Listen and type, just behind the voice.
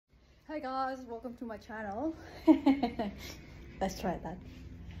Hi guys, welcome to my channel. Let's try that.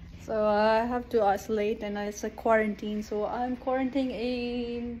 So I have to isolate and it's a quarantine, so I'm quarantining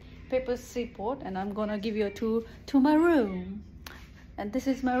in Paper Seaport and I'm gonna give you a tour to my room. And this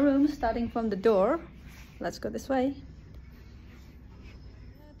is my room starting from the door. Let's go this way.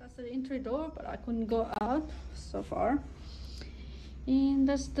 That's the entry door, but I couldn't go out so far. And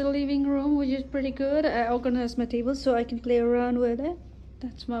that's the living room, which is pretty good. I organized my table so I can play around with it.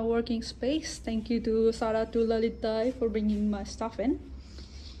 That's my working space. Thank you to shout out to Lalitai for bringing my stuff in.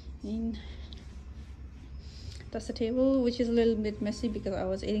 And that's the table, which is a little bit messy because I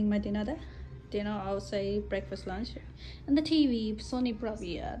was eating my dinner there. Dinner, I would say breakfast, lunch. And the TV, Sony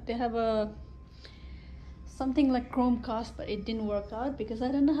Bravia. They have a something like Chromecast, but it didn't work out because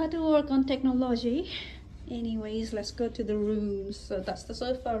I don't know how to work on technology. Anyways, let's go to the rooms. So that's the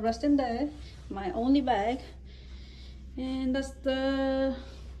sofa, rest in there. My only bag. And that's the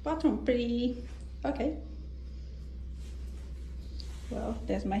bathroom, pretty okay. Well,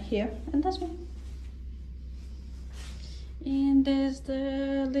 there's my hair and that's me. And there's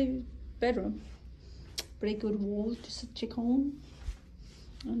the bedroom, pretty good wall to check on.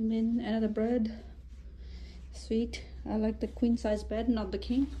 And then another bed, sweet. I like the queen size bed, not the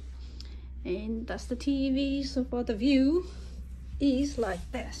king. And that's the TV. So far the view is like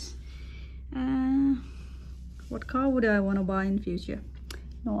this. What car would I want to buy in future?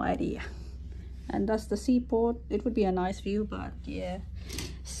 No idea. And that's the seaport. It would be a nice view, but yeah,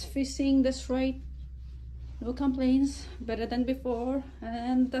 seeing the strait, no complaints, better than before.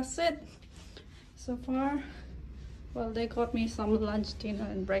 And that's it so far. Well, they got me some lunch, dinner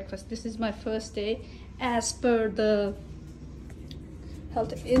and breakfast. This is my first day as per the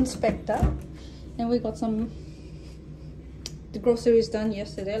health inspector, and we got the groceries done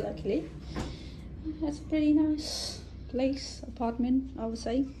yesterday, luckily. That's a pretty nice place, apartment, I would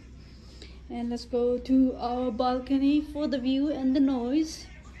say. And let's go to our balcony for the view and the noise.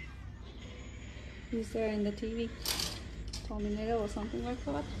 Is there in the TV? Terminator or something like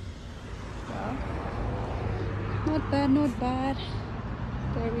that. Yeah. Not bad, not bad.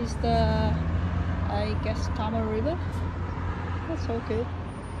 There is the, I guess, Tama River. That's okay.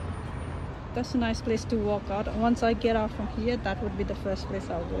 That's a nice place to walk out. Once I get out from here, that would be the first place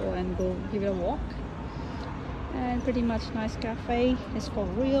I'll go and go give it a walk. And pretty much nice cafe. It's for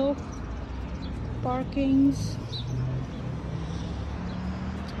real. Parkings.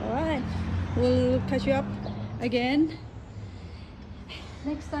 Alright, we'll catch you up again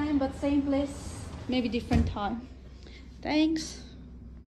next time, but same place, maybe different time. Thanks.